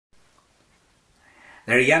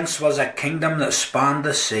There ance was a kingdom that spanned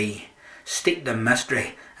the sea, steeped in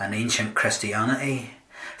mystery and ancient Christianity.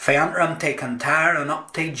 Fae Antrim to Kintyre and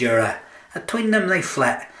up to Jura, atween them they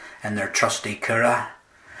flit in their trusty curragh.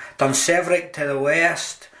 Dunseverick to the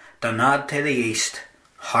west, Dunad to the east,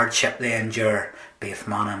 hardship they endure, both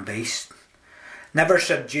man and beast. Never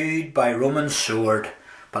subdued by Roman sword,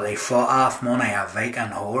 but they fought off mony a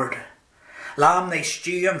Viking horde. Lamb they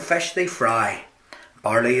stew and fish they fry,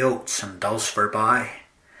 barley oats and dulse by.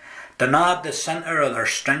 Dunad the centre of their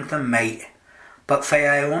strength and might, but fae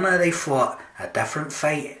Iona they fought a different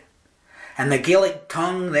fight. In the Gaelic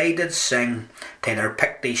tongue they did sing, to their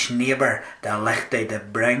Pictish neighbour the licht they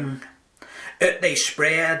did bring. Out they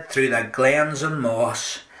spread through the glens and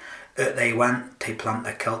moss, out they went to plant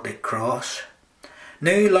the Celtic cross.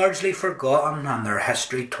 Now largely forgotten and their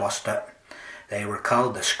history twisted, they were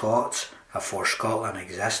called the Scots afore Scotland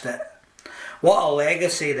existed. What a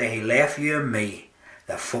legacy they left you and me,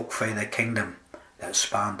 the folk fae the kingdom that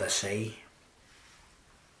spanned the sea.